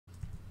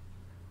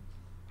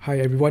Hi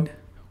everyone,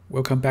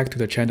 welcome back to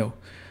the channel.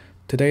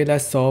 Today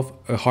let's solve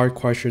a hard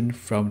question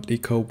from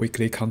LeetCode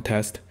weekly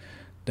contest,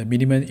 the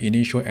minimum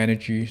initial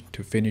energy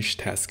to finish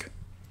task.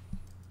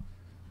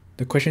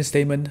 The question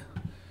statement,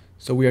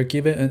 so we are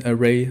given an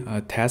array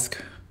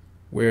task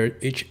where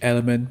each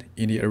element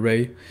in the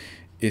array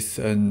is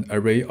an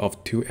array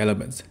of two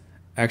elements,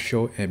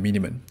 actual and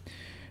minimum.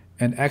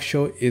 And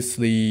actual is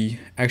the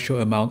actual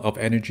amount of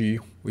energy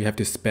we have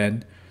to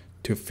spend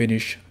to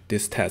finish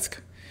this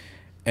task.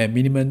 And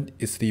minimum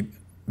is the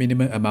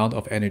minimum amount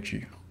of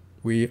energy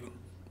we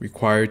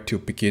require to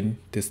begin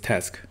this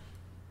task.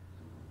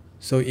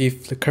 So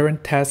if the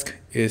current task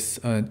is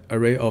an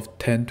array of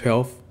 10,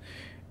 12,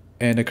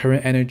 and the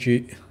current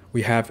energy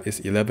we have is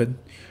 11,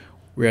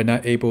 we are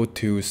not able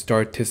to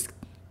start this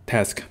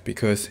task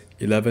because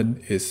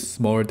 11 is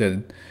smaller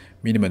than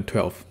minimum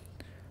 12.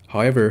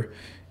 However,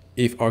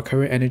 if our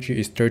current energy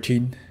is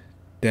 13,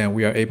 then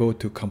we are able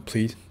to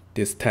complete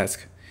this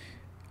task.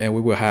 And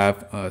we will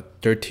have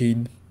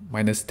 13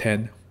 minus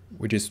 10,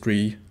 which is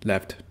 3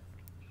 left.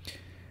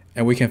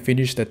 And we can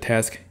finish the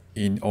task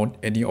in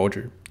any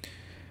order.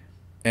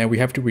 And we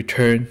have to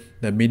return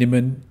the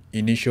minimum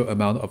initial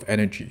amount of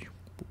energy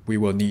we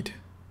will need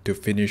to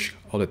finish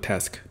all the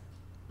tasks.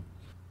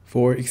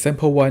 For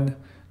example 1,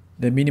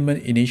 the minimum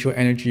initial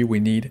energy we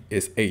need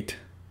is 8.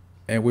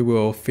 And we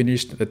will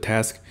finish the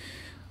task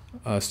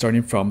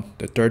starting from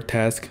the third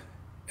task,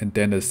 and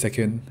then the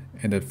second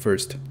and the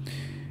first.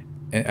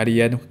 And at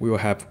the end, we will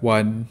have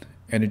 1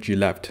 energy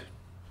left.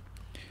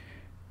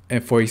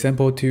 And for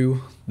example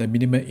 2, the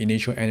minimum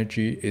initial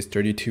energy is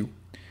 32.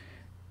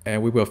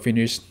 And we will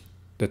finish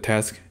the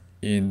task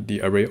in the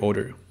array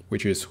order,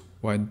 which is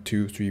 1,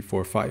 2, 3,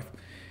 4, 5.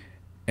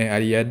 And at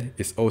the end,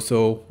 is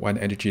also 1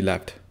 energy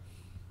left.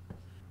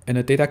 And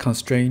the data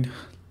constraint,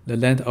 the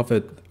length of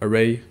the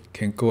array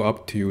can go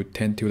up to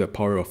 10 to the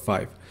power of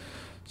 5.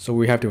 So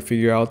we have to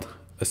figure out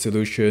a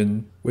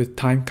solution with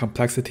time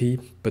complexity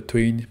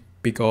between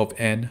big O of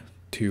n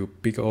to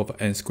big O of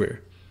n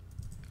squared.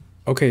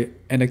 Okay,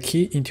 and the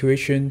key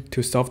intuition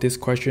to solve this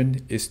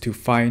question is to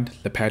find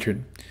the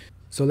pattern.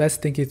 So let's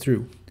think it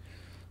through.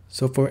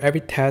 So for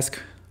every task,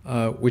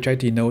 which I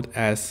denote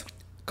as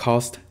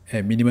cost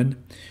and minimum,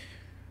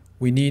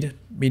 we need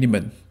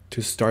minimum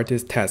to start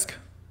this task,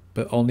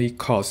 but only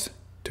cost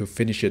to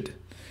finish it.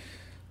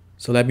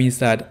 So that means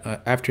that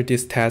after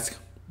this task,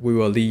 we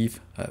will leave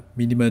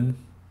minimum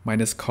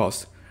minus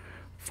cost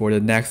for the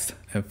next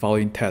and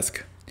following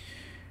task.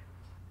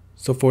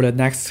 So for the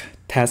next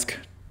task,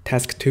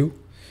 task 2,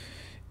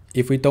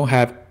 if we don't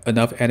have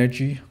enough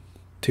energy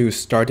to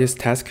start this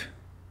task,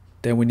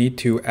 then we need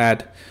to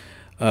add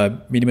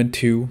minimum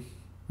 2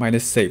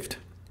 minus saved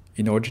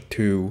in order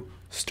to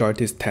start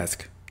this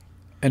task.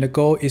 And the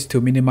goal is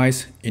to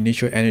minimize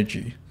initial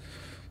energy,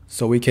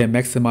 so we can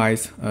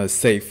maximize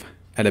save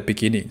at the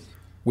beginning,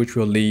 which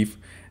will leave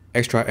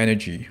extra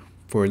energy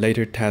for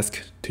later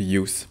tasks to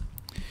use.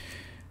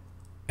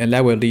 And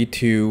that will lead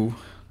to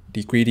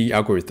the greedy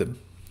algorithm.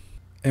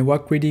 And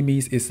what greedy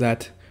means is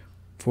that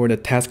for the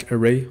task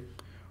array,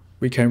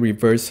 we can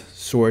reverse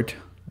sort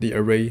the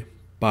array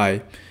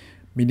by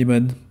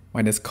minimum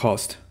minus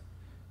cost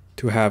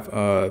to have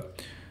a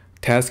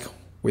task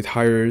with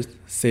higher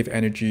save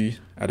energy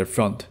at the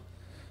front.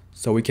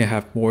 So we can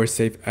have more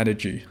save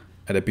energy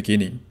at the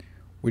beginning,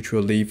 which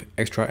will leave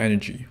extra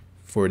energy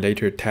for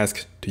later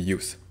tasks to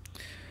use.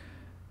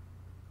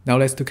 Now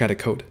let's look at the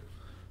code.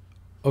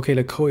 Okay,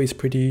 the code is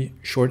pretty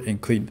short and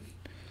clean.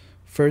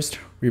 First,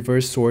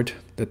 reverse sort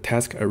the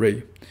task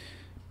array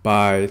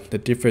by the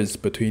difference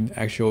between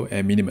actual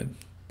and minimum.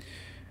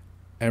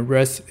 And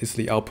res is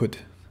the output.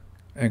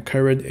 And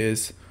current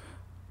is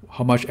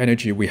how much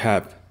energy we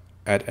have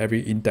at every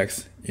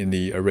index in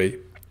the array.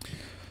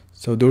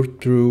 So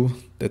look through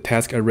the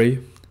task array.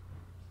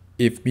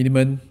 If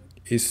minimum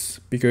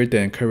is bigger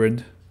than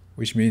current,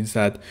 which means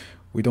that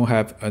we don't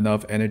have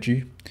enough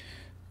energy,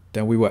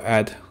 then we will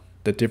add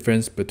the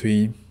difference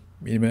between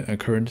minimum and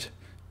current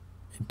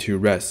into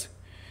res,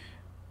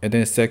 and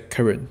then set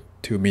current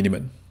to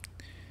minimum.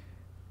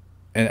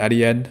 And at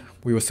the end,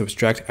 we will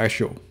subtract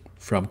actual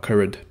from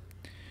current.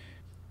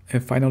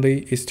 And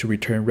finally is to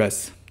return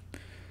res.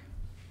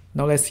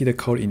 Now let's see the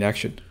code in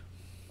action.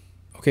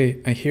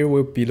 Okay, and here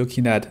we'll be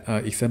looking at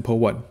example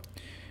 1.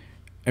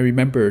 And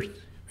remember,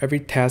 every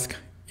task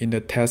in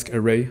the task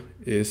array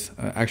is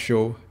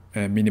actual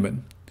and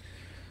minimum.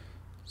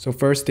 So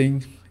first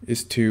thing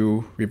is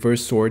to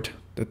reverse sort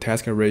the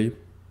task array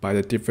by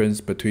the difference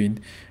between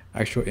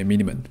actual and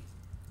minimum.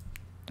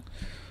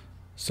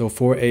 So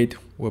 4, 8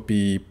 will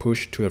be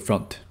pushed to the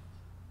front.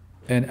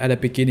 And at the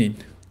beginning,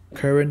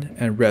 current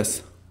and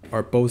res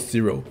are both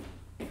 0.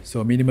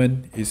 So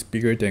minimum is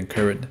bigger than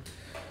current.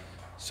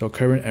 So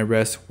current and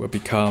res will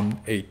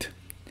become 8.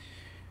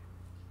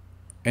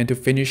 And to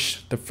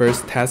finish the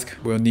first task,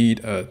 we'll need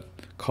a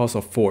cost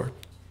of 4.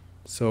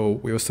 So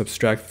we'll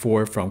subtract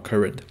 4 from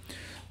current.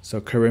 So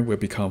current will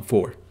become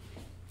 4.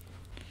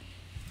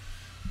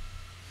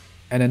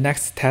 And the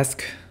next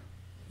task,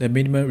 the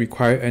minimum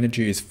required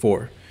energy is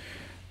 4.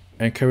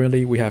 And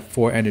currently we have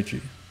 4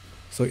 energy.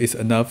 so it's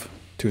enough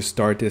to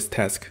start this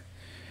task.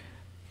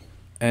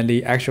 And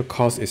the actual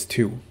cost is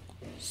 2,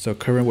 so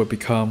current will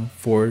become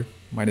 4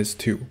 minus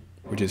 2,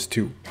 which is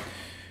 2.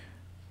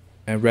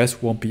 And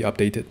rest won't be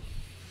updated.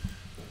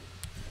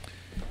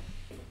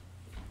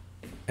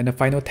 And the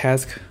final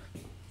task,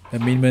 the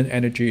minimum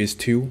energy is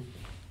 2,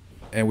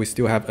 and we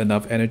still have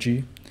enough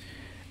energy.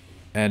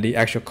 And the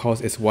actual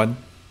cost is 1,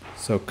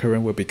 so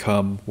current will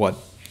become 1.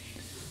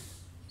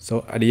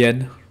 So at the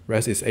end,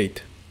 rest is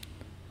 8.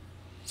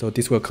 So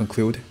this will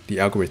conclude the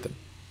algorithm.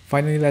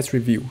 Finally, let's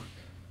review.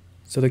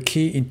 So the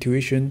key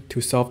intuition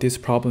to solve this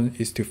problem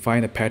is to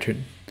find a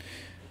pattern,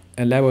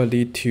 and that will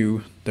lead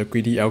to the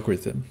greedy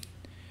algorithm.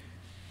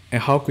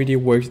 And how greedy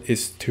works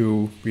is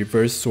to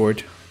reverse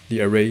sort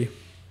the array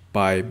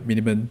by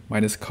minimum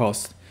minus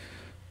cost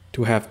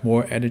to have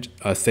more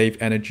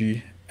saved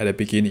energy at the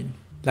beginning.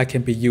 That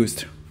can be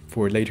used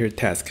for later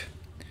tasks.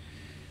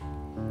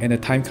 And the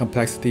time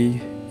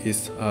complexity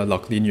is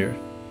log linear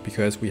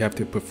because we have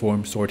to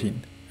perform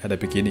sorting at the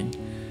beginning.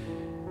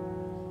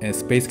 And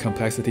space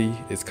complexity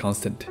is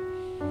constant.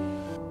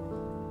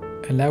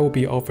 And that will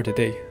be all for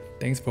today.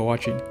 Thanks for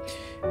watching.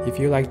 If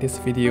you like this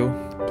video,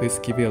 please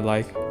give it a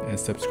like and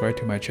subscribe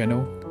to my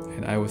channel,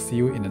 and I will see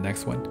you in the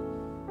next one.